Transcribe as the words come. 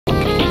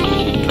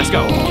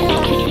go.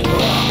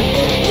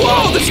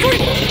 Whoa, the screen!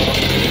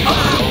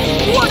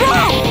 What?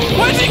 Wow!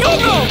 Where's he gone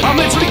though? I'm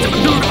literally,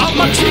 dude,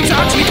 my cheeks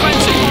are actually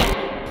clenching.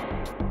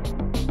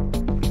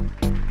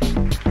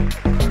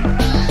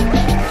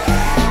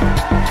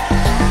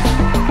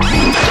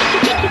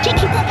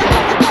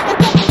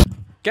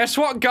 Guess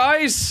what,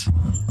 guys?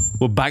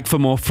 We're back for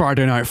more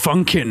Friday Night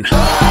Funkin'.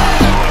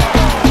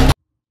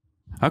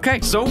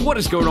 Okay, so what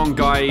is going on,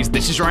 guys?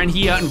 This is Ryan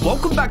here, and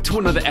welcome back to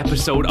another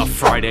episode of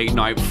Friday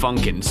Night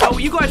Funkin'. So,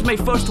 you guys may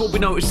first of all be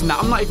noticing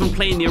that I'm not even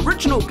playing the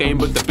original game,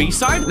 but the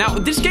B-side. Now,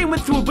 this game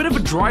went through a bit of a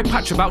dry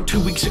patch about 2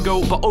 weeks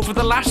ago, but over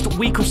the last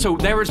week or so,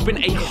 there has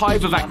been a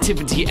hive of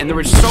activity, and there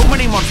is so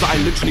many mods that I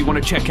literally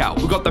want to check out.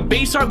 We've got the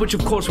B-side, which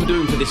of course we're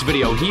doing for this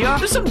video here.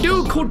 There's some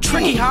dude called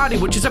Tricky Hardy,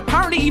 which is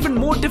apparently even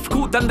more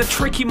difficult than the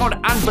Tricky mod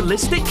and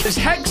Ballistic. There's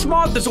Hex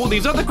mod, there's all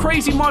these other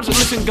crazy mods, and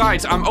listen,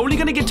 guys, I'm only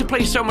going to get to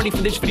play so many for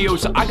this video,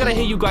 so I gotta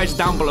hear you guys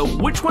down below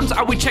which ones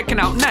are we checking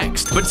out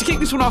next. But to kick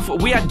this one off,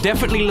 we are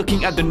definitely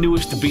looking at the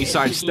newest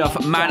B-side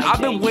stuff. Man, I've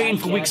been waiting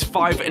for weeks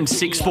 5 and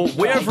 6 for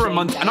way over a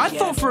month, and I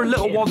thought for a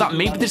little while that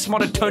maybe this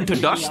mod had turned to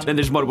dust. Then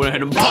this mod went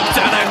ahead and popped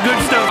out that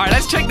good stuff. Alright,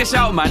 let's check this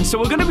out, man. So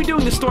we're gonna be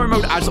doing the story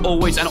mode as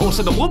always, and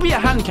also there will be a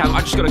hand cam.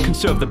 I just gotta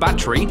conserve the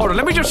battery. Hold on,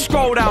 let me just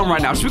scroll down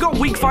right now. So we got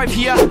week 5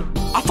 here.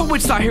 I thought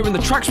we'd start hearing the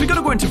tracks. We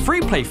gotta go into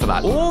free play for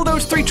that. All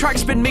those 3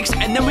 tracks been mixed,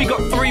 and then we got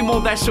 3 more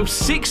there, so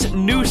 6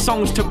 new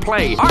songs to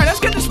play. Alright, let's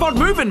get this mod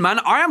moving, man.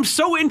 I am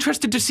so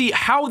interested to see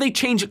how they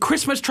change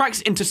Christmas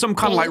tracks into some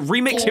kind of like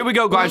remix. Here we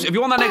go, guys. If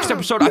you want that next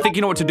episode, I think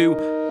you know what to do.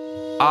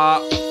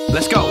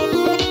 Let's go.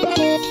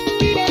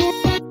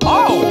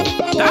 Oh,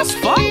 that's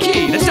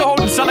funky. They're still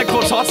holding Santa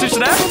Claus hostage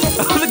there.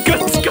 The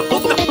gun's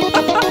gold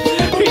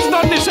though. He's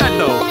nodding his head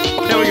though.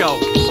 Here we go.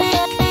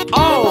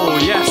 Oh,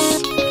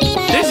 yes.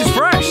 This is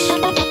fresh.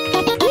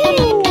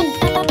 Woo.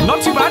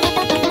 Not too bad.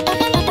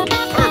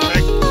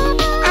 Perfect.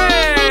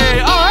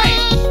 Hey, all right.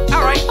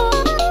 All right.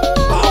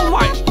 Oh,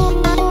 my.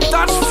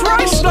 That's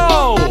fresh,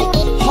 though.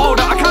 Hold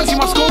on. I can't see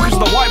my score because of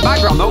the white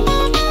background, though.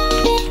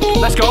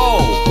 Let's go.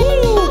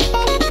 Woo.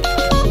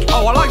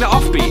 Oh, I like the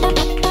offbeat.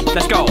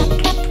 Let's go.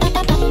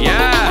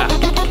 Yeah.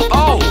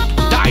 Oh,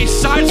 that is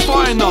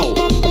satisfying, though.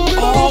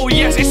 Oh,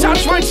 yes. It's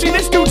satisfying to see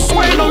this dude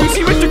sweating, though. You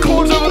see Mr.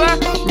 Claus over there?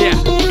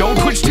 Yeah. Don't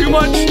twitch too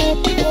much.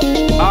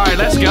 Alright,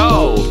 let's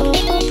go.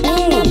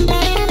 Ooh.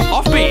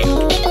 Offbeat.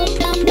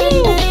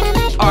 Woo.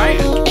 Alright,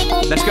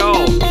 let's go.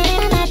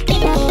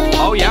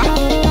 Oh, yeah.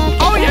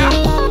 Oh, yeah.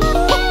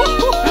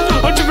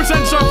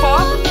 100% so far.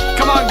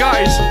 Come on,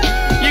 guys.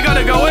 You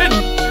gotta go in.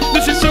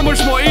 This is so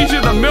much more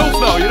easier than MILF,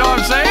 though. You know what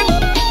I'm saying?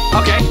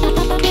 Okay.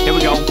 Here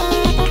we go.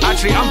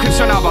 Actually, I'm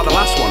concerned now about the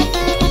last one.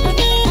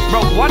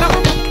 Bro, why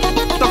not?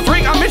 The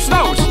freak, I missed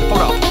those.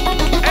 Hold up.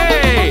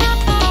 Hey.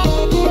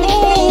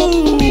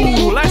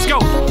 Oh, let's go.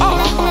 Oh.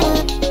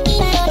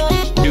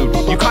 Dude,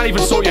 you can't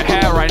even sort your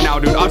hair right now,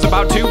 dude. I was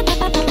about to.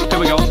 Here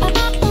we go. Ooh.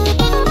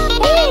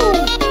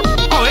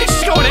 Oh, it's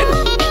just going in.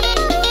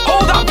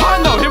 Oh, that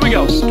pan, though. Here we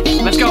go.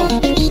 Let's go.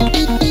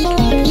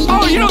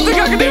 Oh, you don't think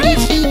I can do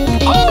this?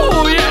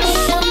 Oh,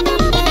 yes.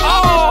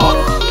 Oh,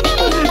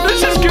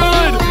 this is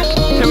good.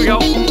 Here we go.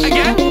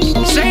 Again.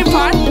 Same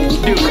pan.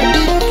 Dude.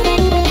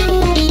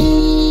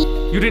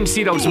 You didn't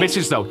see those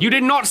misses, though. You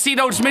did not see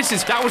those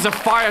misses. That was a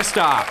fire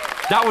start.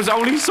 That was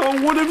only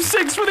song 1 of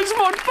 6 for this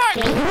mod pack.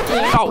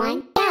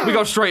 Oh, we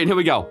go straight in. Here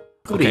we go.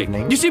 Good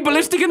evening. You see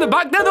Ballistic in the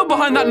back there, though,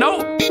 behind that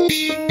note?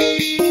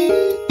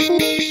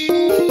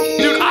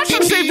 Dude, I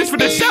should save this for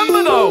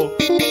December, though.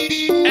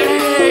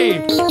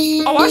 Hey.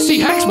 Oh, I see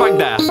Hex back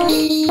there.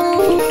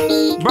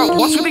 Bro,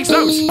 what's with these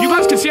notes? You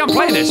guys can see I'm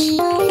playing this.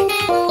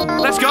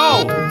 Let's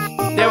go.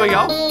 There we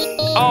go.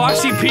 Oh, I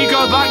see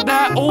Pico back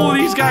there. All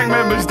these gang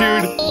members,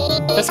 dude.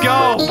 Let's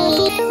go.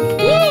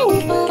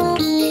 Woo.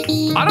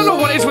 I don't know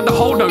what it is with the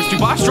hold notes, dude,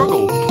 but I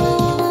struggle.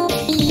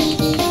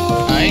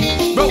 Hey.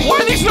 Bro, why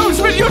are these notes?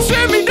 You're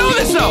seeing me do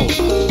this, though.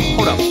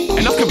 Hold up.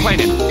 Enough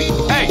complaining.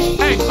 Hey,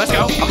 hey, let's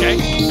go. Okay.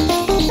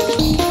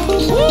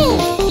 Woo.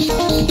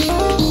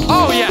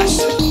 Oh,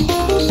 yes.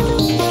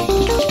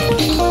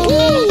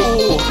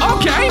 Woo.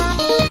 Okay.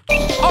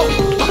 Oh.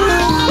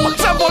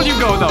 What's that volume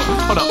going, though?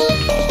 Hold up.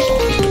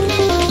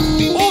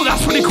 Oh,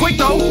 that's pretty quick,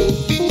 though.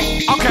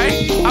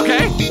 Okay,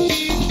 okay.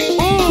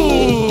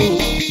 Ooh.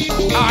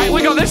 Alright,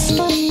 we got this.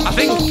 I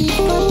think.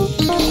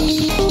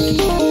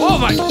 Oh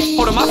my.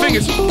 Hold on, my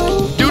fingers.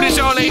 Do this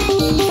early.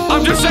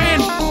 I'm just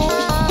saying.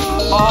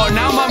 Oh,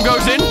 now mom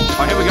goes in.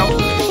 Oh, here we go.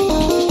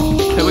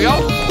 Here we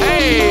go.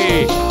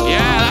 Hey.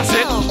 Yeah, that's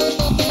it.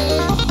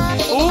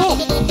 Oh.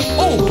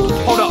 Oh.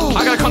 Hold up.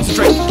 I gotta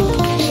concentrate.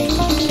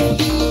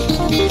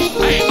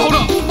 Hey, hold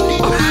up.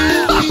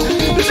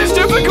 This is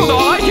difficult, though.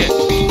 I like it.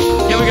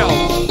 Here we go.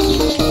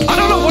 I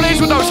don't know what it is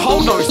with those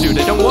hold notes, dude.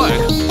 They don't work.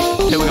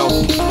 Here we go.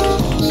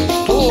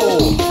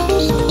 Oh.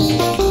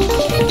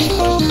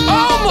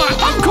 Oh my.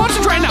 I'm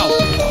concentrating now.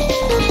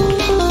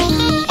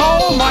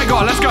 Oh my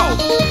god. Let's go.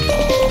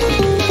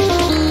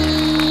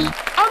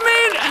 I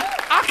mean,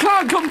 I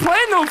can't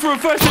complain though for a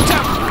first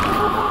attempt.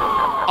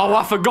 Oh,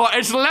 I forgot.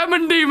 It's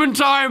Lemon Demon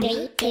time.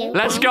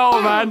 Let's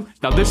go, man.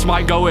 Now this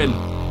might go in.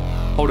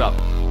 Hold up.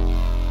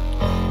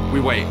 We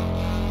wait.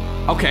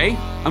 Okay,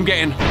 I'm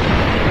getting...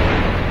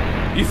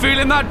 You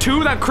feeling that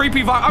too? That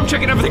creepy vibe? I'm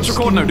checking everything's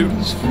recording now, dude.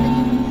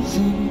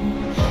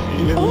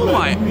 Oh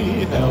my...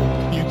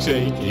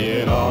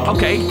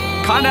 Okay,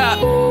 kinda...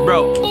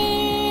 Bro.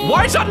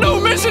 Why is that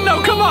note missing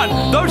though? Come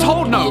on! Those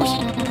hold notes.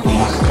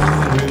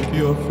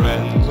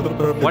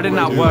 Why didn't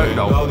that work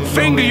though?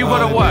 Finger, you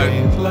gotta work.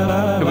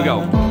 Here we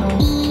go.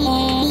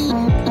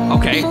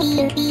 Okay.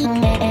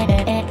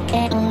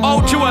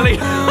 Oh, too early.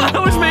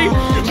 That was me.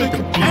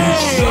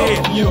 Hey.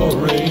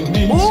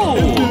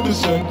 Ooh.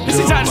 This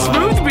is that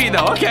smooth beat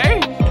though. Okay.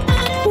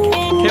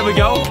 Here we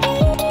go.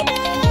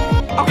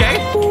 Okay.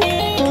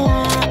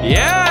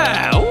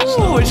 Yeah.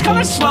 Ooh, it's kind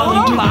of slow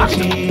and relaxed.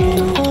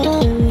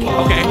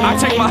 Okay, I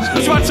take my...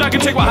 That's one so I can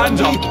take my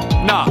hands off.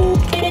 Nah.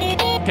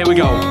 Here we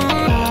go.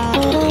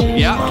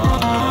 Yeah.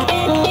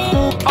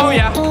 Oh,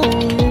 yeah.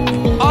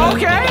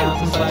 Okay.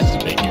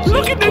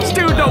 Look at this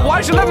dude, though. Why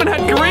is your lemon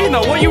head green,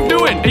 though? What are you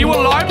doing? Are you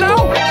alive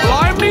now?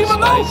 Alive, even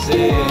though?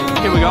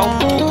 Here we go.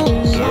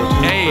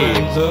 Hey.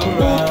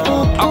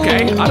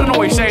 Okay, I don't know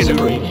what he's saying, dude.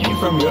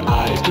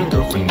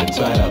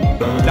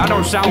 That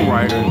don't sound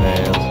right. I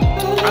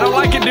don't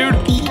like it, dude.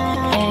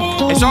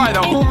 It's alright,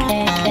 though.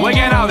 We're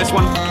getting out of this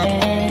one.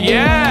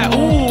 Yeah.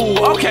 Ooh,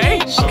 okay.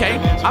 Okay.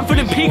 I'm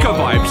feeling Pico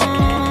vibes.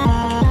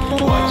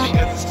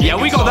 Yeah,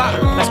 we got that.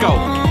 Let's go.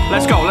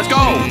 Let's go. Let's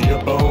go.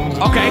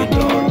 Okay.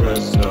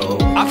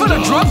 I feel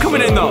a drum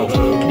coming in, though.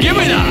 Give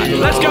me that.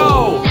 Let's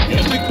go.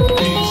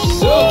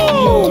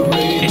 Ooh.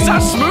 It's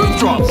that smooth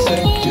drum.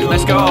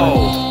 Let's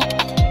go.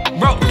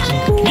 Bro,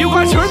 you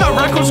guys heard that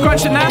record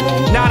scratching there?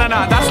 Nah.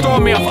 That's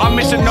throwing me off. I'm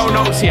missing no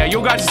notes here.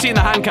 You guys are seeing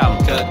the hand cam.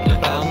 What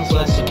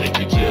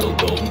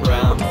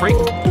the freak?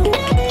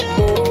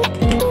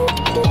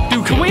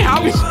 Dude, can we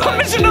have it? I'm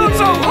missing notes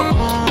on.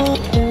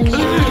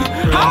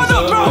 How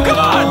the bro? Come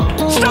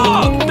on!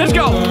 Stop! Let's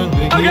go.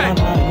 Okay.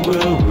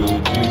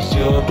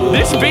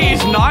 This beat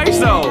is nice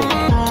though.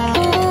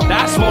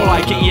 That's more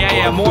like it.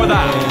 Yeah, more of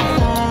that.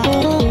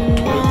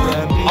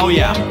 Oh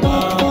yeah.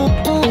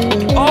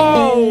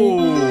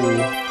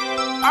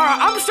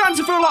 I'm starting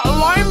to feel like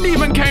Lime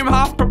Demon came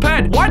half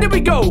prepared. Why did we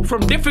go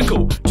from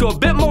difficult to a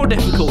bit more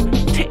difficult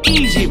to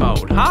easy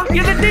mode, huh?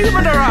 You're the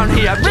demon around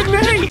here. Bring the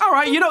heat. All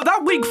right, you know,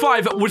 that week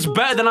 5 was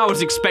better than I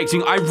was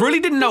expecting. I really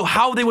didn't know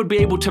how they would be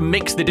able to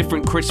mix the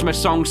different Christmas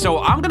songs, so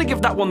I'm gonna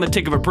give that one the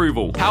tick of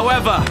approval.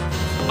 However,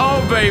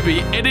 oh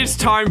baby, it is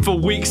time for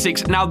week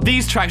 6. Now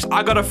these tracks,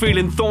 I got a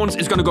feeling Thorns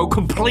is gonna go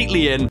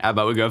completely in. How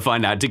about we go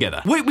find out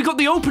together? Wait, we got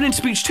the opening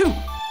speech too.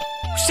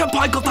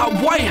 Senpai got that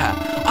white hair.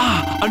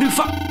 Ah, a new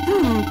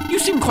you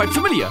seem quite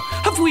familiar.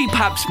 Have we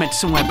perhaps met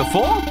somewhere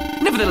before?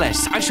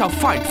 Nevertheless, I shall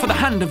fight for the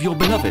hand of your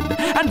beloved.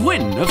 And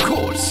win, of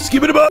course.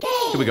 Skip it up.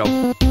 Here we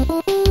go.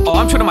 Oh,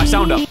 I'm turning my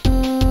sound up.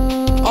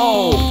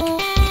 Oh.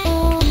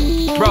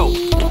 Bro.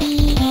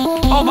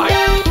 Oh my.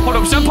 Hold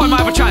up, Senpai might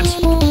have a chance.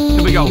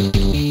 Here we go.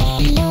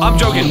 I'm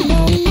joking.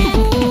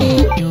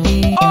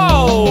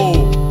 Oh.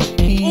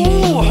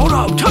 Ooh, hold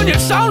up. Turn your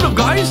sound up,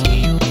 guys.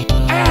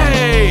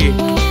 Hey.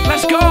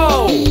 Let's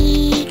go!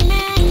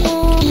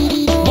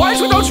 Why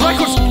is with those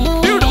records?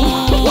 Dude,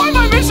 why am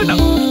I missing them?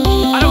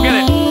 I don't get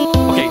it.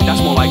 Okay,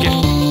 that's more like it.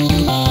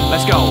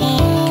 Let's go.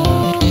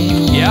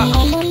 Yeah.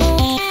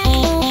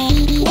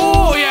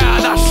 Oh, yeah,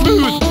 that's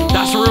smooth.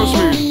 That's real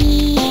smooth.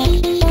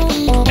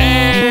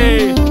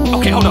 Hey.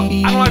 Okay, hold up.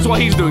 Analyze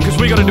what he's doing, because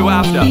we got to do it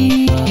after.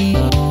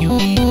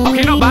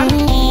 Okay, not bad.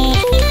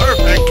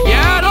 Perfect.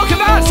 Yeah, look at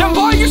that.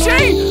 Senpai, you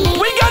see?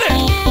 We got it.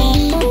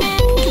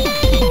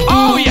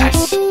 Oh,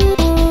 yes.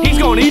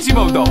 Going easy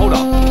mode though, hold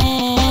up.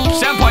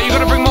 Senpai, you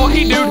gotta bring more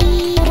heat, dude.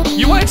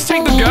 You wanted to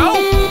take the girl?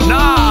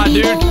 Nah,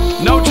 dude.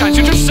 No chance.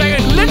 You're just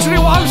saying literally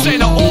what I'm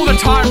saying all the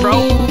time,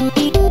 bro.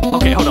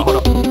 Okay, hold up.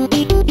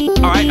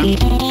 Alright.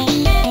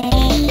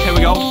 Here we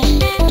go.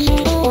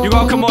 You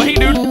gotta come more heat,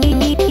 dude.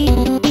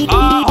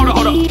 Hold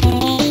up.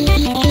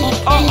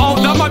 Oh,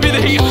 that might be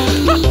the heat.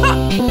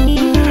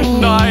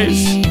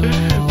 Nice.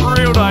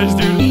 Real nice,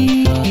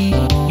 dude.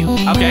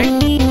 Okay,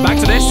 back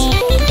to this.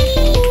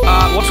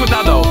 What's with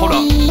that though? Hold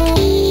up.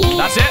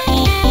 That's it.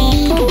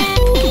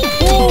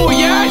 Oh,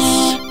 yes!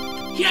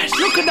 Yes,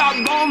 look at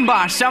that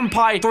bomba.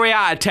 Senpai, 3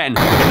 out of 10.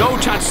 No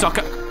chance,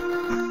 sucker.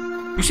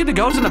 You see the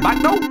girls in the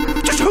back though?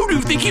 Just who do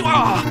you think you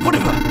are?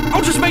 Whatever.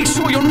 I'll just make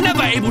sure you're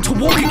never able to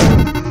walk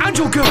again. And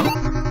your girl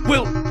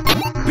will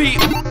be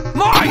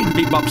mine.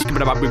 Beep bops, give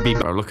it about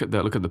beep. Oh, look at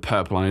the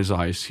purple on his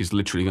eyes. He's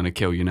literally gonna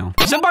kill you now.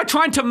 Senpai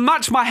trying to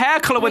match my hair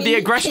color with the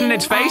aggression in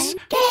its face.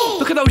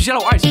 Look at those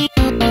yellow eyes.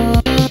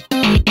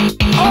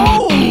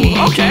 Oh,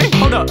 okay,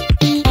 hold up.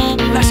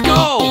 Let's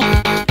go.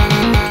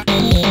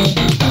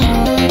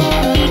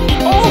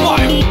 Oh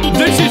my,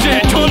 this is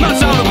it. Turn that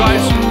sound up,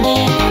 guys.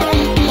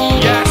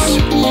 Yes.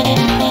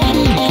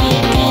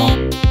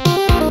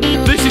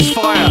 This is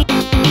fire.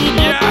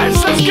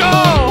 Yes, let's go.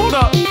 Hold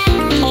up.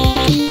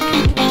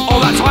 Oh,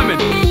 that timing.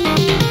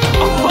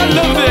 Oh, I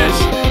love this.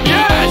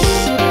 Yes.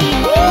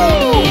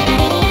 Woo.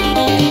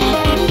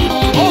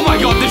 Oh my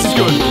God, this is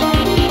good.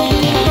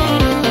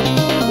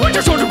 We're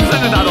just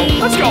 100%ing that up.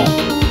 Let's go.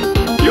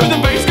 Good, the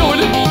bass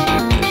going.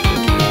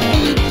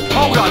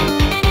 Oh god.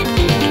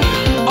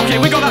 Okay,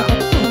 we got that.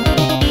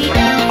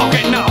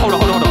 Okay, no, hold on.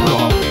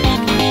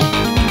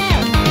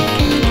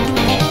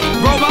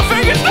 Bro, my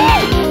fingers, no!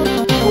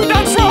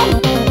 That's wrong.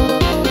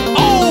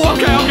 Oh,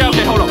 okay,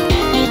 hold on.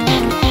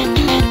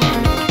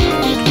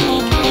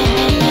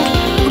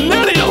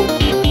 Nearly though.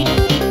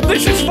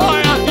 This is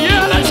fire.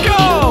 Yeah, let's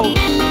go.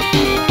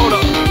 Hold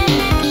up.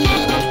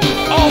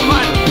 Oh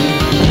man.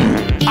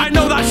 I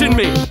know that's in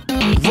me.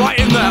 Right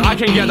in there, I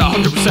can get that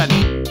 100%.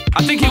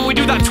 I think if we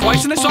do that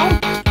twice in this song.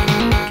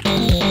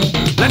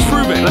 Let's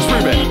prove it.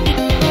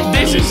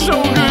 This is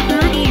so good,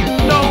 dude.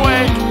 No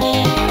way.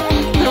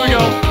 Here we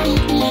go.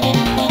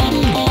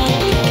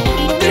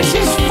 This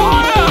is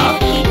fire.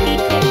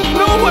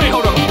 No way.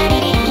 Hold on.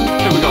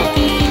 Here we go.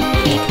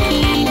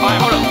 Alright,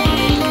 hold on.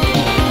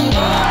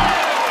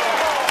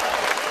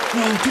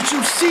 Whoa, did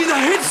you see the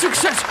hit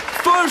success?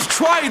 First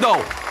try,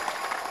 though.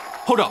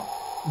 Hold up.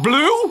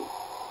 Blue?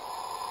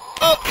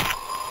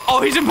 Oh,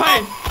 he's in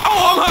pain.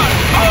 Oh, I'm hurt.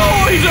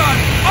 Oh, he's hurt.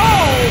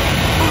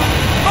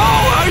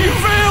 Oh, how you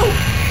feel?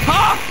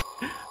 Huh?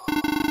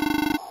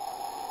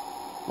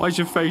 Why's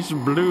your face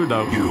blue,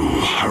 though?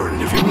 You are a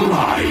living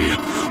lie.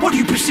 Why do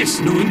you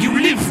persist knowing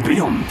you live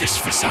beyond this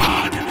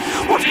facade?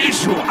 What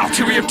is your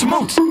ulterior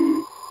motive?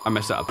 I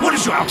messed that up. What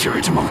is your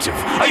ulterior motive?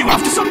 Are you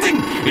after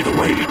something? Either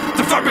way,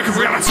 the fabric of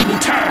reality will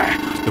tear.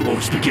 The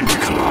worlds begin to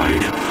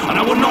collide, and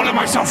I will not let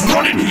myself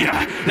run in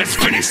here. Let's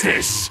finish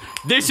this.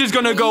 This is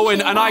gonna go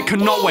in, and I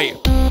cannot wait.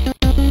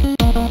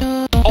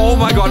 Oh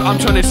my god, I'm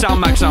turning sound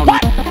max sound.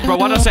 Bro,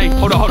 what did I say?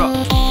 Hold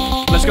on.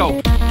 Let's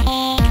go.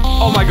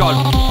 Oh my god.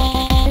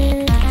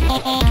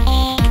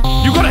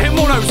 You gotta hit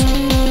more notes.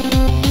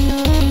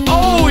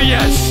 Oh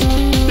yes.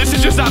 This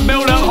is just that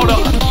build up. Hold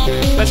on.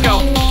 Let's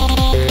go.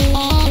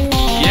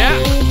 Yeah.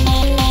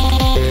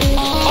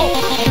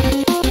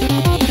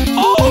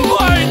 Oh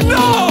my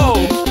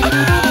no.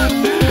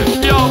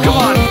 Yo, come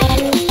on.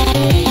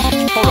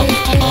 Hold up.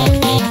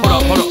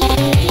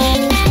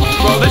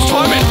 Bro, this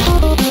timing.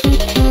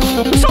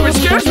 This timing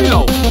scares me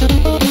though.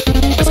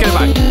 Let's get it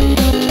back.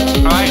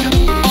 Alright.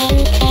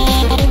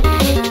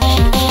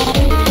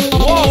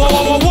 Whoa.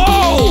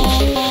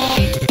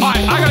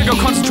 Alright, I gotta go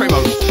concentrate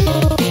mode.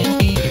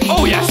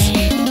 Oh yes.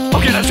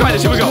 Okay, let's try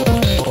this. Here we go.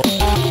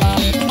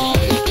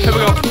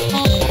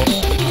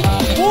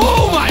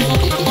 Whoa, my.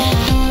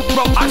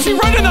 Bro, I see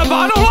right in that, but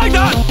I don't like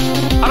that.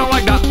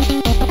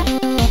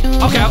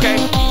 Okay.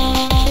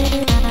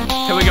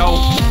 Here we go.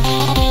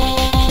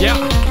 Yeah.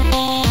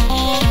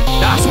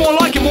 That's more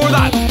like it, more of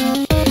that.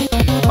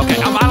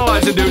 Okay, I'm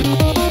analyzing, dude.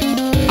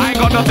 I ain't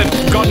got nothing.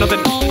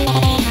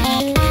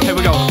 Here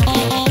we go.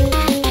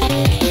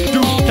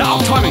 Dude, that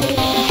off timing.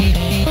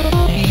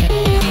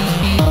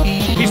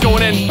 He's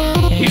going in.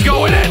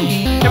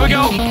 Here we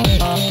go.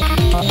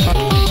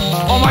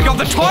 Oh my god,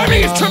 the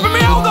timing is tripping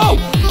me out though.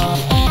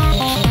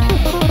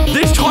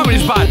 This timing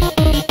is bad.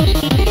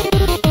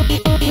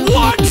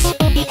 What?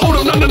 Hold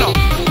on, no.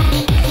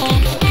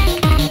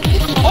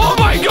 Oh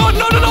my god,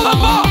 no, that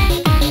bar.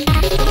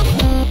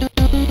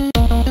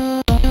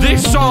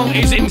 This song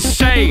is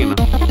insane.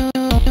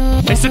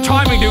 It's the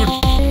timing, dude.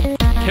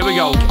 Here we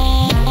go.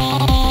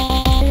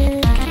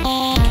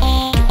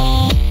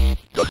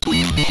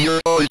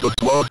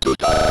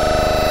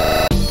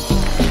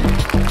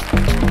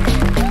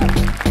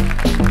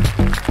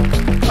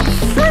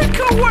 Freak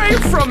away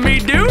from me,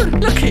 dude.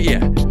 Look at you.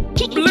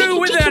 Blue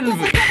with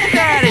envy. Get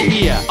out of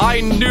here.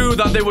 I knew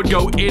that they would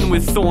go in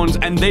with Thorns,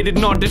 and they did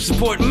not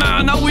disappoint.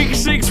 Man, that week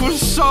 6 was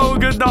so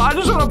good, though. I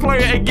just want to play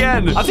it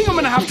again. I think I'm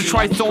going to have to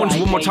try Thorns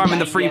one more time in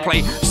the free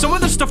play. Some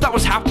of the stuff that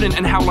was happening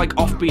and how, like,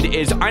 offbeat it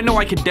is, I know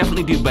I could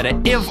definitely do better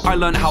if I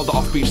learned how the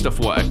offbeat stuff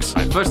works.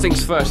 All right, first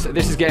things first,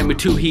 this is getting me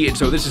too heated,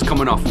 so this is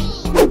coming off.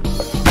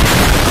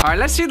 All right,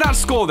 let's see that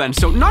score then.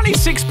 So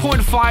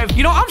 96.5.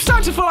 You know, I'm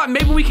starting to feel like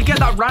maybe we could get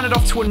that rounded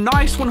off to a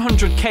nice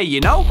 100K, you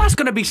know? That's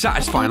going to be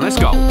satisfying. Let's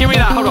go. Give me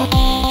that. Hold on.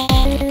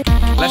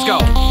 Let's go.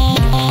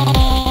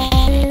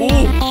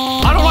 Ooh,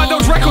 I don't like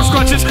those record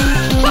scratches.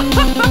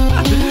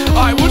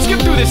 All right, we'll skip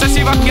through this. Let's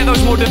see if I can get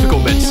those more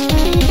difficult bits.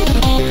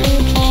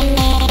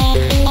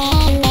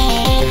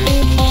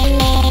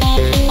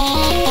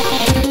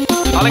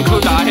 I'll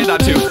include that. I hear that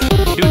too.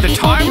 Dude, the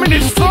timing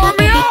is throwing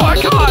me out. I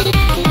can't.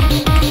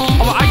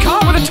 I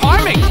can't with the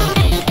timing.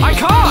 I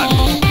can't.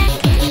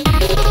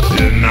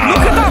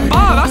 Look at that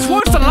bar. That's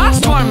worse than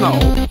last time, though.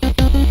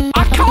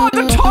 I can't.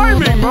 The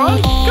timing, bro.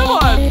 Come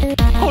on.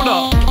 Hold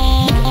up.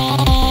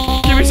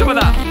 Give me some of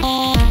that.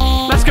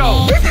 Let's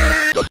go.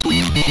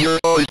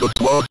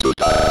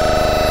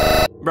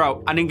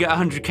 Bro, I didn't get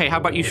 100K. How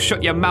about you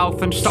shut your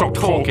mouth and stop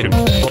talking?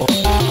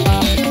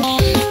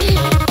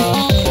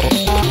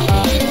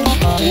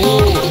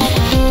 Ooh.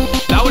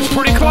 That was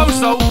pretty close,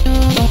 though.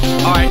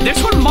 All right,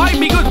 this one might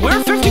be good. We're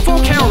at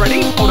 54K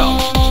already. Hold on.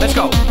 Let's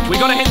go. We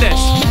gotta hit this.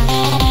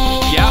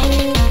 Yeah.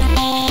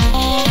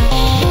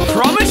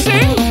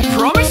 Promising.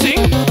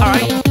 All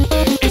right.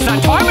 It's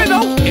that timing,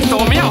 though. It's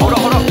throwing me out.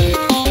 Hold on.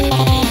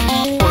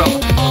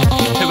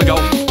 Here we go.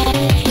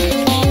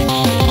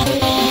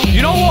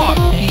 You know what?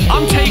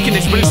 I'm taking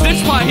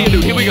here,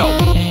 dude. Here we go.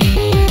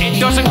 It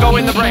doesn't go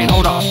in the brain.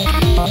 Hold on.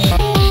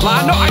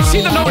 Like, no, I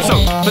see the notes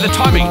though, but the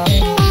timing.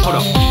 Hold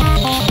on.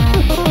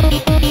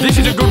 This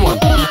is a good one.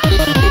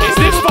 Is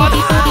this fun?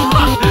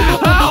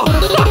 Ow!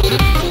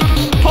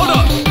 Hold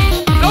on.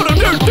 No,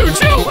 dude,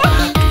 chill.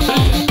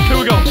 Here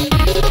we go.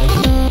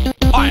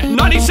 Alright,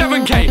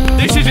 97K.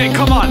 This is it.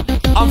 Come on.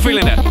 I'm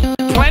feeling it.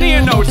 Plenty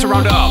of notes to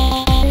round it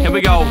up. Here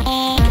we go.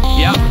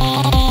 Yep.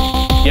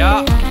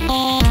 Yeah.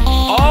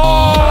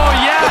 Oh,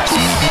 yes!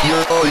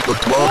 Ooh,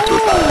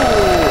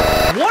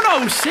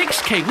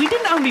 106K. We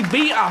didn't only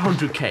beat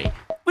 100K.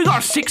 We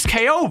got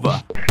 6K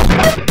over.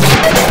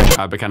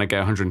 I but can I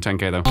get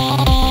 110K though?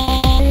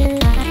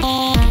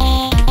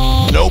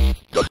 Nope.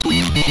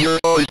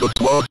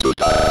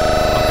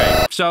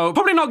 Okay, so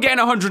probably not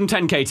getting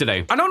 110K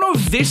today. I don't know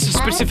if this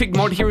specific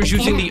mod here is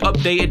using the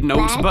updated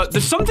notes, but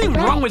there's something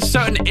wrong with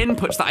certain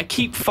inputs that I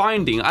keep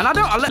finding, and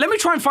let me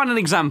try and find an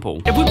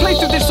example. If we play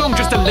through this song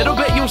just a little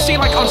bit, you'll see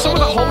like on some of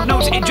the hold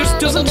notes, it just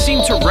doesn't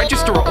seem to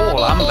register at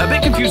all. I'm a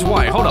bit confused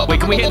why. Hold up,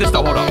 wait, can we hit this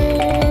though? Hold up.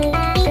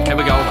 Here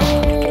we go.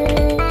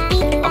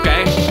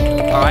 Okay,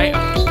 all right.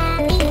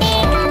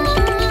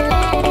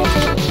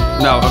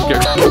 No, okay.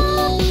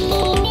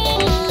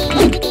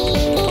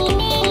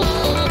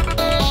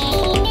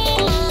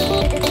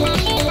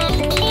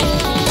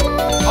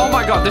 Oh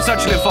my god, this is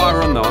actually a fire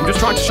run though. I'm just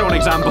trying to show an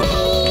example.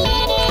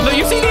 Look,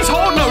 you see these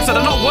hold notes that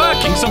are not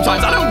working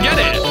sometimes. I don't get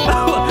it.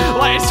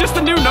 Like, it's just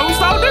a new note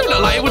style, dude.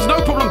 Like, it was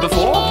no problem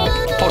before.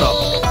 Hold up.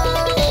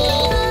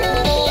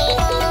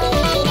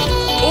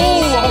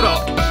 Oh, hold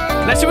up.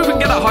 Let's see if we can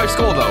get that high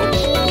score though.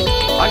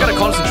 I gotta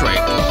concentrate.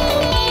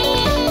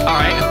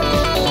 Alright.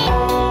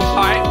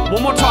 Alright,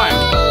 one more time.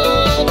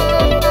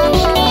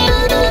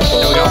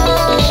 There we go.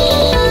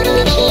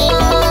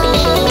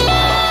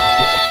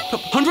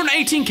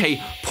 118K,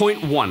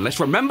 0.1. Let's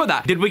remember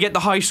that. Did we get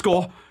the high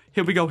score?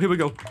 Here we go, here we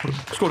go.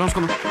 Scroll down,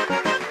 scroll down. Let's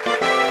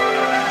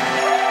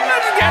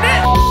get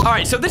it!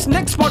 Alright, so this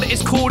next mod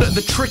is called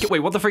the Trick... Wait,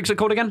 what the freak's it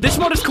called again? This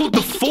mod is called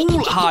the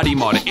Foolhardy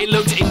mod. It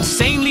looks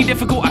insanely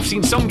difficult. I've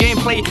seen some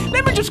gameplay.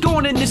 Let me just go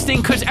on in this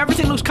thing, because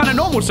everything looks kind of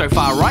normal so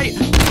far, right?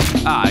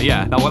 Ah,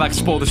 yeah. Now, well, that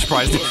spoiled the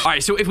surprise.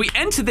 Alright, so if we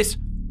enter this...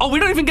 Oh, we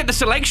don't even get the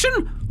selection?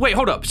 Wait,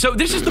 hold up. So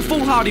this is the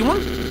Foolhardy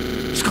one?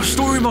 It's got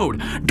story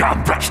mode.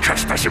 Damn brats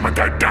trespassing with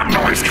their damn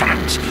noise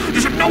cannons.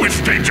 You should know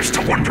it's dangerous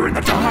to wander in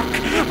the dark.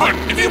 But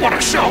if you want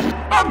a show,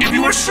 I'll give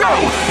you a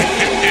show.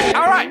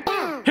 Alright,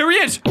 here he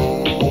is.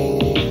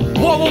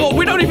 Whoa, whoa, whoa,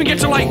 we don't even get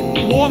to, like,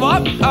 warm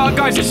up.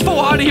 Guys, it's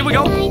Foolhardy, here we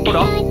go. Hold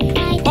on.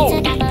 Oh,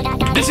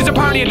 this is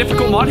apparently a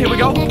difficult mod, here we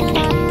go.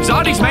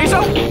 Zardy's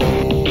Mazo.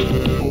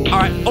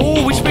 Alright,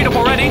 oh, we speed up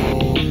already.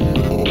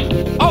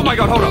 Oh my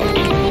god, hold up.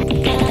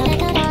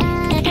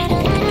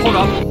 Hold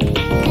up.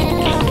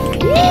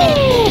 Woo!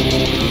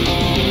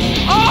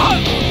 Oh!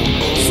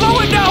 Slow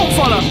it down,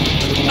 fella!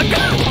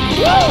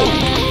 Woo!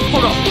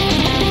 Hold up.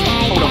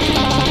 Hold up.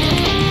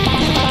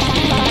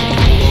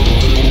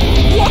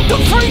 What the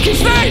freak is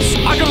this?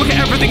 I can look at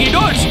everything he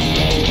does.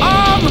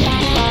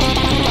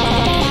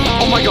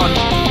 Oh my god.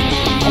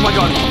 Oh my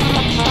god.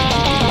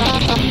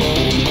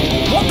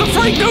 What the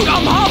freak, dude?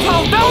 I'm half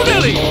health now,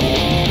 nearly.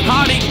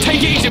 Hardy,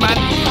 take it easy, man.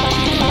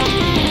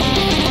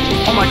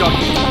 Oh my god.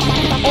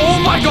 Oh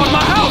my god,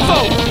 my health,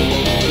 though!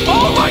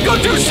 Oh my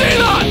god, do you see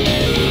that?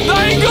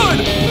 That ain't good!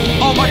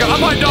 Oh my god, I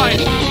might die.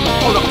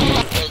 Hold up.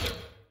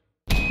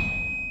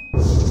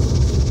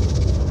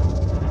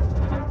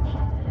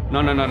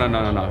 No.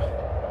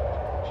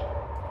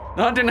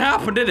 That didn't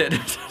happen, did it?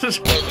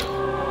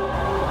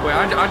 Wait,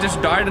 I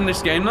just died in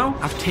this game, though?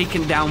 I've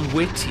taken down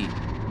Witty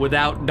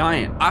without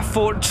dying. I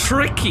fought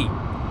Tricky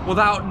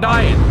without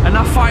dying. And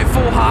I fight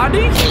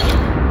Foolhardy?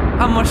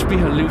 I must be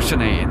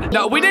hallucinating.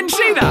 No, we didn't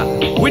see that.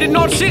 We did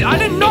not see. I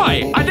didn't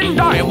die. I didn't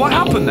die. What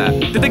happened there?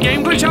 Did the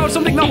game glitch out or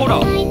something? No, hold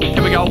on.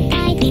 Here we go.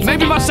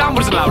 Maybe my sound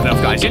wasn't loud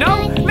enough, guys, you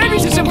know? Maybe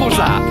it's as simple as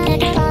that.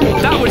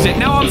 That was it.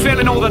 Now I'm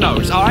feeling all the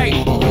notes, all right?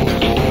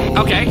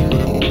 Okay.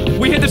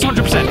 We hit this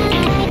 100%.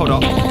 Hold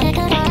on.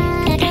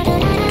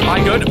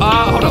 I'm good.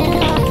 Hold on.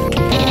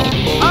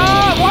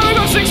 Why have we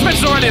got 6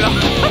 minutes already, though?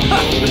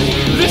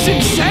 This is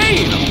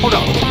insane. Hold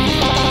on.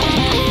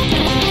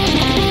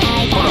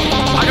 Hold on.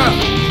 I gotta...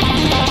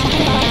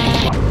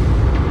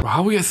 How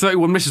are we at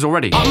 31 misses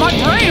already? My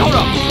brain, hold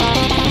up.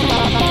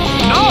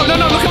 No,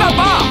 look at that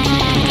bar.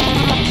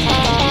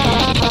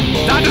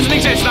 That doesn't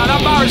exist now,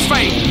 that bar is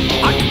fake.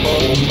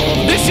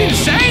 This is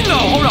insane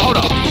though, hold up.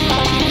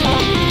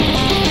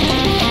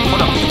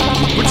 Hold up,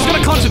 we're just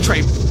gonna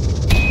concentrate.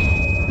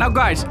 Now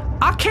guys,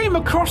 I came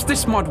across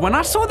this mod when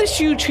I saw this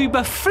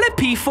YouTuber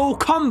Flippy full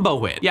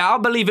combo it. Yeah, I'll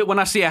believe it when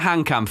I see a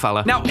hand cam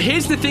fella. Now,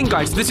 here's the thing,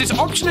 guys. There's this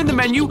option in the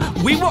menu.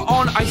 We were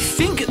on, I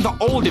think, the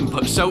old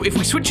input. So if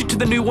we switch it to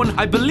the new one,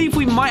 I believe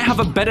we might have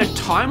a better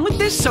time with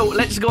this. So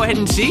let's go ahead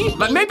and see.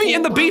 Like, maybe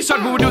in the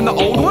B-side we were doing the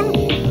old one.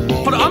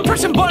 But I'm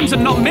pressing buttons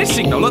and not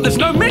missing, though. Look, there's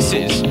no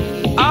misses.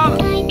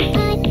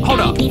 Hold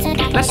up.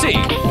 Let's see.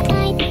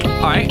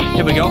 All right,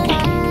 here we go.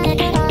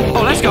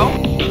 Oh, let's go.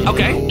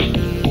 Okay.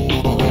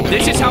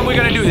 This is how we're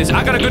gonna do this.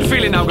 I got a good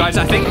feeling now, guys,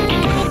 I think.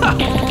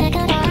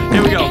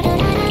 Here we go.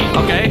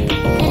 Okay.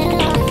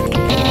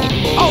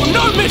 Oh,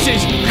 no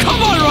misses!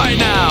 Come on right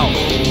now!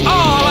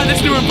 Oh, I like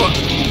this new input.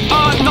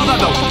 Not that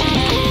though.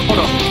 Hold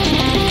on.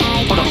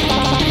 Hold on.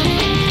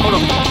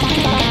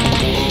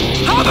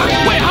 Hold on.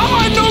 Wait, how am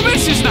I no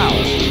misses now?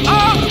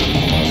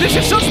 This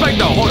is suspect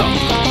though. Hold on.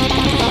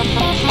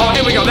 Oh,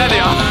 here we go. There they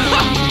are.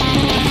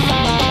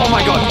 Oh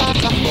my god.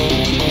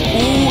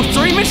 Ooh,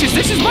 3 misses.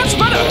 This is much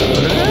better.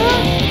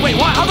 Wait,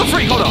 what? Other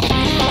freak. Hold on.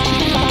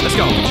 Let's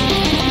go.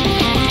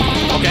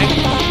 Okay.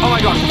 Oh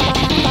my god.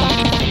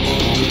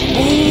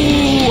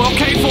 Ooh,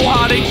 okay,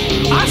 foolhardy.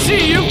 I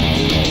see you.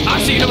 I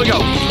see you. Here we go.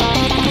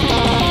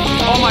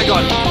 Oh my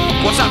god.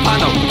 What's that plan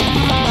though?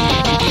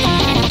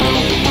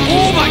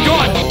 Oh my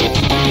god.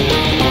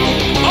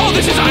 Oh,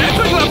 this is an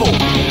epic level.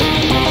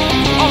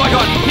 Oh my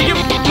god.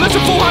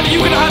 Listen, foolhardy, you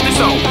can have this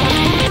though.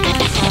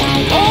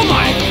 Oh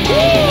my.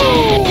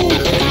 Woo.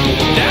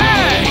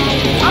 Dang.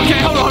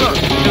 Okay, hold on, hold on.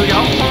 Here we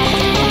go.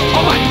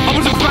 Oh my. I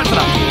wasn't prepared for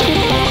that.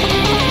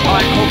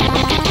 Alright, hold on.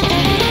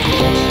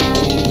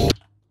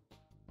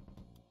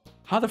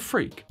 How the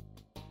freak?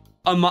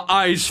 Are my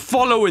eyes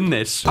following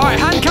this? Alright,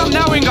 hand cam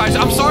now in, guys.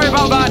 I'm sorry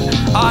about that.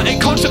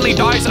 It constantly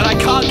dies and I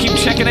can't keep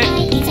checking it.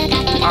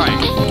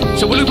 Alright,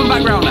 so we're looping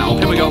back around now.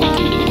 Here we go.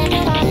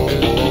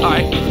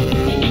 Alright.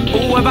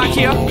 Oh, we're back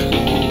here.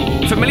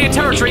 Familiar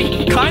territory,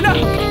 kinda.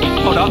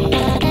 Hold up.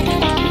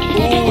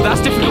 Ooh,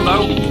 that's difficult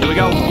though. Here we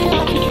go.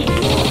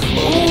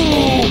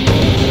 Ooh.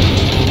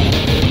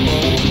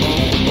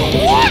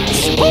 What?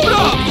 Hold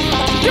up!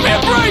 Give me a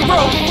break,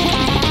 bro!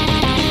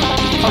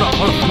 Hold on,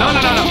 hold on. No, no,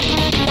 no, no.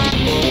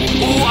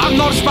 Ooh, I'm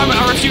not spamming.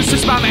 I refuse to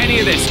spam any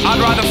of this. I'd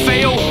rather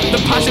fail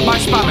than pass it by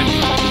spamming.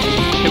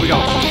 Here we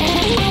go.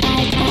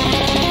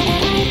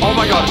 Oh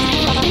my god.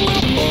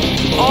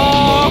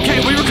 Oh, okay,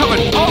 we recovered.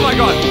 Oh my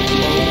god.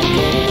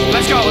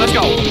 Let's go, let's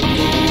go.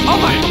 Oh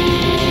my.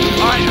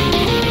 Alright.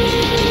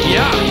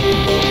 Yeah.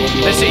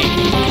 Let's see.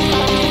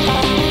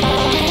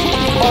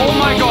 Oh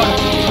my god.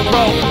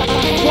 Bro.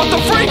 What the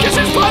freak is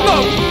this plan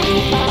though?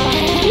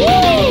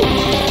 Woo!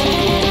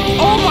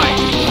 Oh my.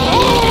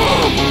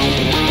 Oh!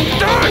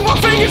 Dang, my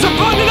fingers are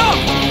burning up!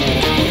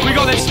 We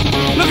got this.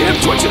 Look at him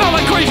twitching out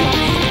like crazy.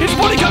 His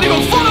body can't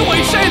even follow what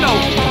he's saying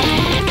though.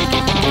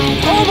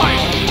 Oh my.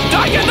 Did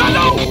I get that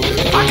though?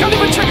 I can't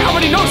even check how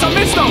many notes I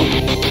missed though.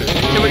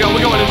 Here we go,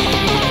 we're going in.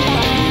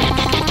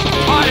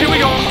 Alright, here we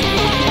go.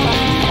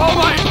 Oh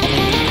my.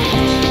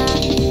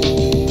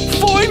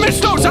 4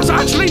 missed notes, that's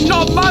actually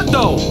not bad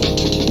though.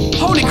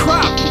 Holy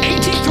crap,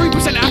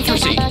 83%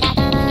 accuracy.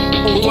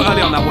 Oh, we were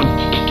early on that one.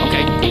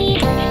 Okay.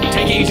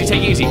 Take it easy,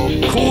 take it easy.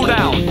 Cool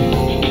down.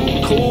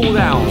 Cool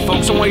down.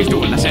 Focus on what he's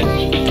doing, that's it.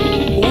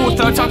 Oh,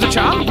 3rd time's a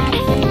charm.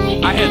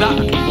 I hear that.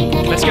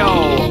 Let's go.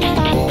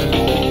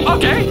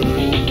 Okay.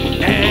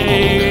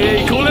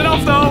 Hey, cool it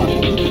off though.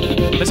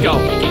 Let's go.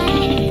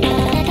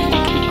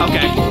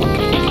 Okay.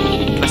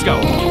 Let's go.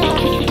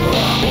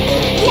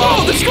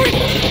 Whoa, the screen!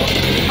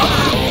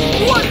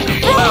 What?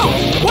 Bro!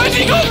 Where's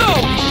he gone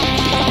though?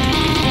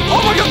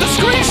 Oh my god, the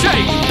screen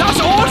shake! That's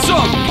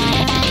awesome!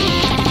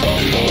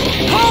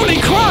 Holy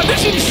crap,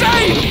 this is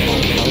insane!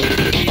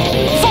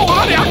 Full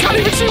honey, I can't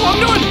even see what I'm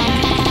doing!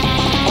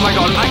 Oh my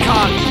god, I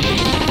can't.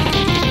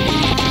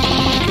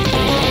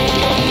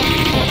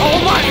 Oh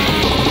my!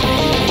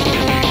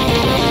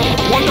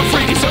 What the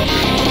freak is it?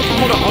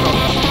 Hold on, hold on.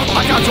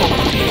 I can't talk.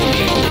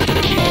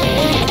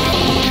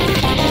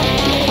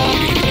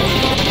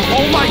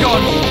 Oh my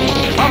god.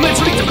 I'm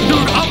literally,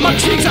 dude, my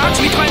cheeks are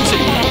actually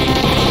clenching.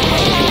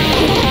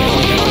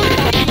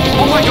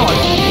 Oh my god.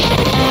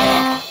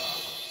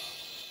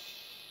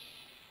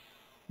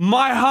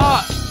 My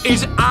heart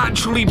is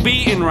actually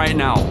beating right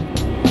now.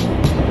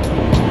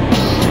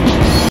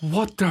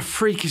 What the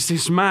freak is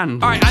this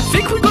man? All right, I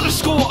think we got a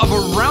score of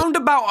around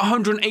about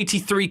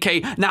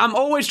 183k. Now, I'm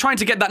always trying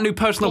to get that new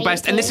personal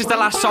best, and this is the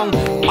last song.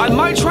 I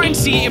might try and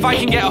see if I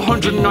can get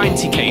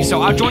 190k,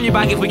 so I'll join you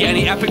back if we get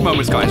any epic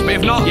moments, guys. But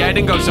if not, yeah, it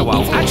didn't go so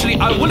well. Actually,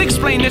 I will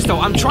explain this, though.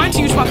 I'm trying to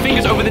use my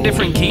fingers over the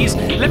different keys.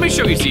 Let me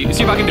show you, see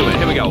if I can do it.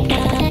 Here we go.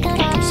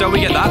 So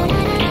we get that.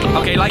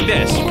 Okay, like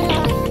this.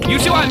 You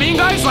see what I mean,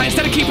 guys? Like,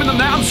 instead of keeping them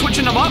there, I'm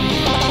switching them up.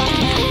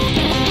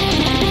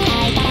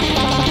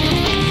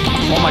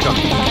 Oh my god.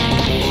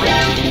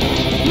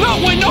 No,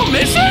 wait, no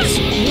misses?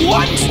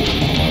 What?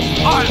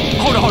 Alright,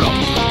 hold on, hold on.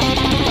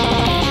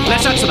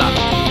 Let's answer that.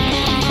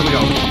 Here we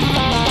go.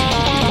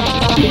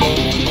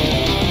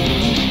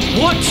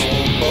 What?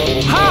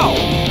 How?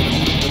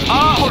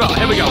 Hold on,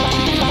 here we go.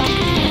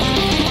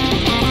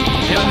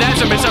 Here,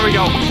 there's a miss, there we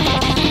go.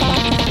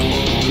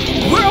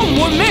 We're on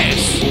 1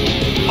 miss.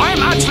 I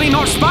am actually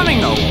not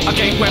spamming though.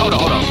 Okay, wait, hold on,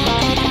 hold on.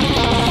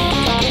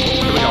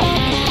 Here we go.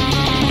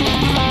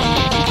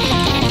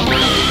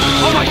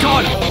 Oh my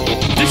god!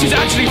 This is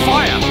actually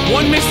fire!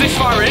 1 miss this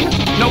far in?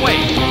 No way!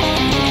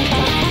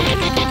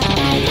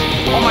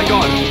 Oh my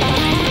god.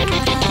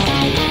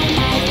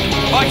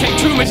 Okay,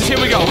 2 misses, here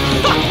we go.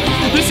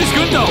 This is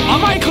good though. I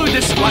might include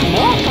this like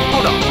more.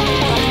 Hold on.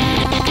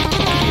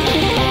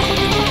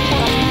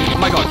 Oh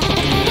my god.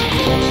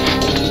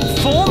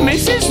 4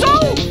 misses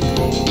though?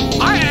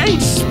 I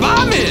ain't spamming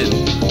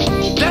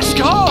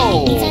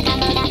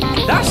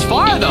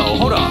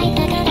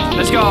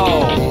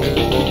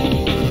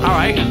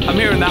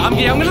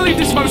Yeah, I'm gonna leave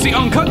this mostly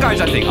uncut,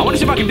 guys, I think. I want to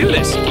see if I can do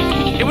this.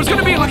 It was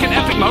gonna be like an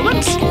epic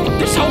moment.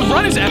 This whole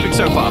run is epic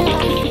so far.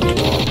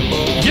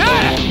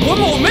 Yeah! One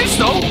more miss,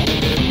 though.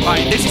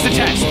 Alright, this is the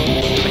test.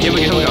 Here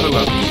we go. No.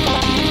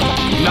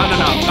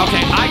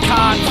 Okay, I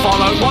can't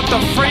follow what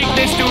the freak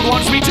this dude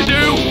wants me to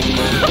do.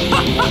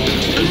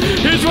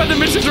 Here's where the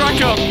misses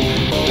rack up.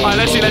 Alright,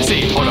 let's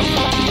see. Hold on.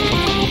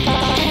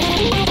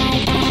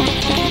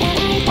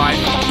 Alright.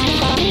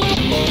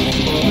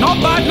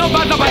 Not bad. Oh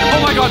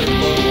my god.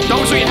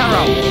 Don't sweet your hair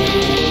out.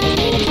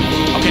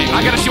 Okay,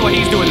 I gotta see what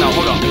he's doing now.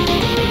 Hold on.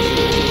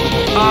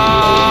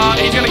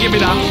 He's gonna give me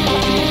that.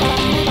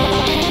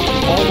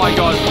 Oh my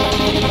god.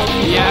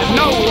 Yeah,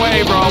 no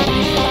way, bro.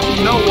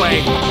 No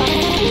way.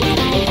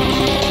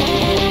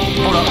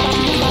 Hold up.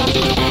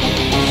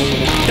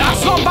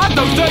 That's not bad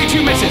though,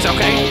 32 misses,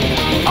 okay?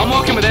 I'm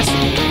working with this.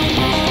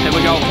 Here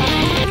we go.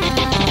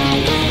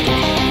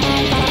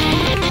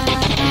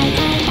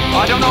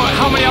 I don't know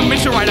how many I'm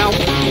missing right now.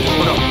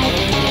 Hold up.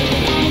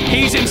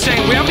 He's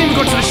insane. We haven't even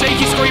got to the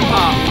shaky screen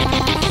part.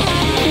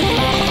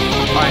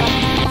 Alright,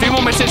 a few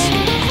more misses.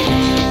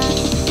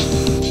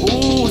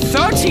 Ooh,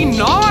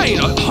 39!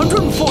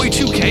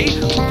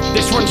 142k?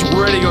 This run's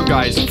really good,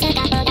 guys.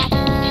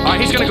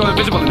 Alright, he's gonna go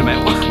invisible in a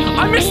minute.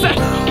 I missed that!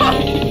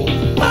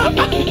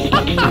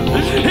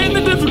 Hitting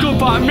the difficult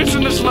part, I'm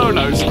missing the slow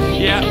nose.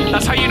 Yeah,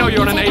 that's how you know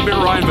you're on an 8-bit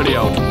Ryan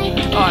video.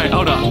 Alright,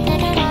 hold on.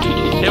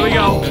 Here we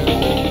go.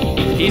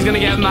 He's gonna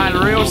get mad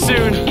real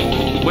soon.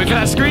 Wait for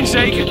that screen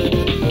shake.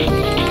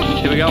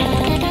 Here we go.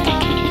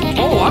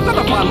 Oh, I've got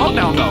the plan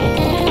lockdown though.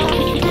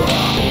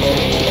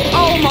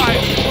 Oh my,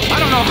 I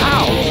don't know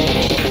how.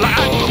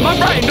 Like, my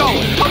brain, no.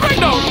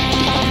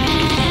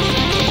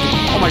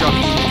 Oh my god.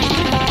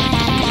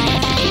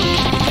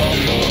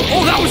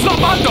 Oh, that was not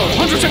bad though.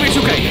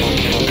 172k.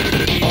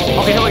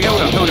 Okay, here we go.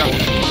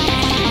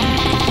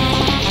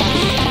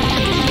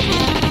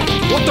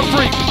 What the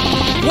freak?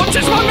 What's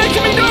this man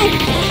making me do?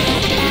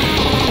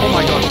 Oh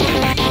my god.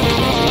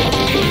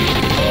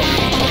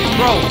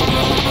 Bro.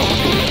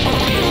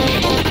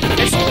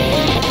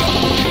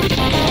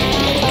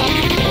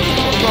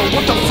 Bro,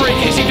 what the freak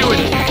is he doing?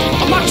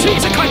 My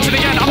cheeks are clenching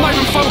again. I'm not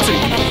even focusing.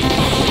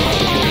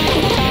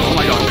 Oh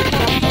my god.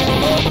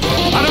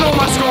 I don't know what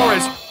my score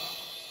is.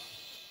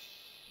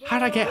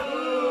 How'd I get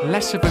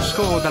less of a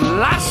score than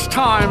last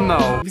time,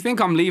 though? If you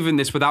think I'm leaving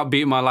this without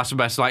beating my last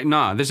best, like,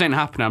 nah, this ain't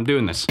happening. I'm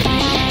doing this.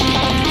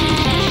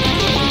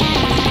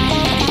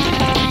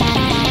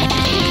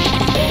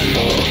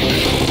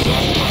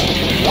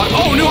 What?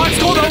 Oh, new high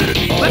score, though.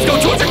 Let's go,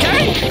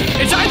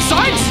 200k. Is that in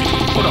sights?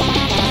 Hold on.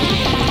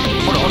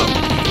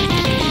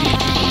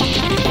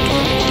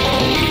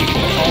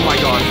 Oh my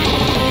god.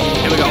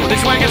 Here we go. This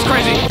is where it gets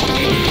crazy.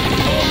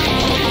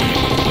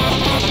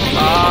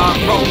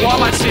 Bro, what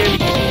am I seeing?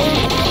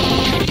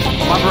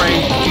 My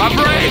brain.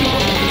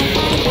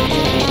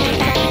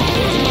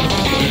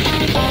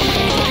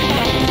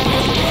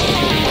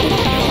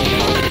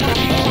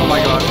 Oh my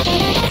god.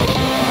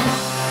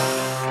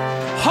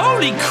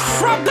 Holy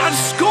crap, that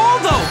score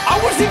though! I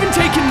wasn't even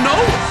taking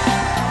note!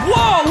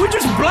 Whoa, we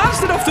just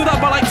blasted off through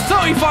that by like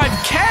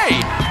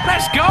 35k!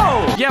 Let's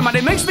go! Yeah, man,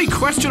 it makes me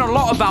question a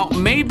lot about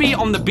maybe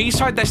on the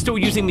B-side they're still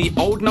using the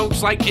old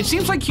notes. Like, it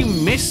seems like you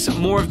miss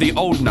more of the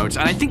old notes,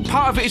 and I think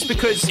part of it is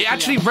because it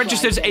actually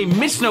registers a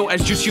miss note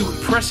as just you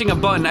pressing a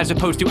button as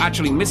opposed to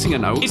actually missing a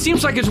note. It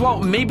seems like as well,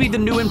 maybe the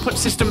new input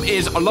system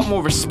is a lot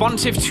more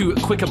responsive to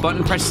quicker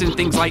button presses and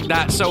things like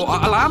that, so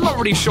I'm not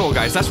really sure,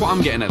 guys. That's what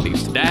I'm getting at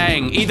least.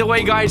 Dang. Either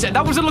way, guys,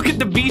 that was a look at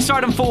the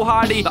B-side and Full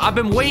Hardy. I've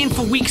been waiting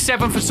for week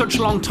 7 for such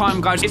a long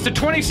time, guys. It's the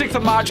 26th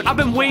of March. I've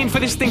been waiting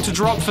for this thing to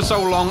drop for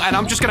so long, and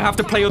I'm just gonna have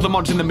to play other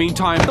mods in the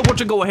meantime. The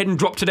watch will go ahead and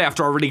drop today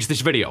after I release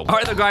this video. All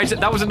right, though, guys,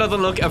 that was another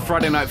look at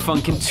Friday Night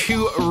Funkin'.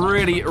 2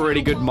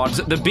 really good mods.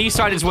 The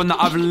B-side is one that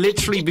I've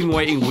literally been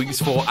waiting weeks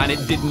for, and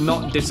it did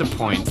not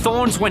disappoint.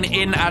 Thorns went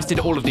in, as did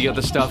all of the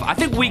other stuff. I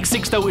think week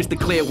 6, though, is the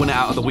clear winner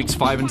out of the weeks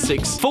 5 and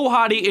 6. Full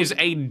Hardy is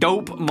a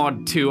dope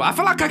mod, too. I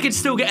feel like I could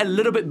still get a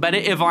little bit better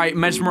if I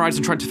mesmerize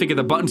and tried to figure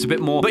the buttons a bit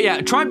more. But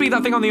yeah, try and beat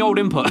that thing on the old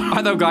input. All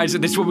right, though, guys,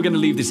 this is where we're gonna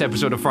leave this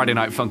episode of Friday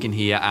Night Funkin'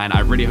 here, and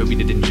I really hope you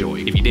did enjoy.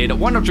 If you did,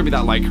 why not drop me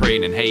that like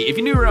rating? And hey, if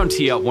you're new around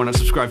here, why not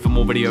subscribe for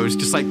more videos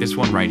just like this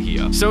one right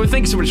here? So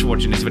thanks so much for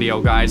watching this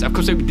video, guys. Of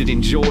course, I hope you did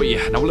enjoy,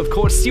 and I will, of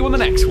course, see you on the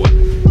next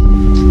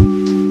one.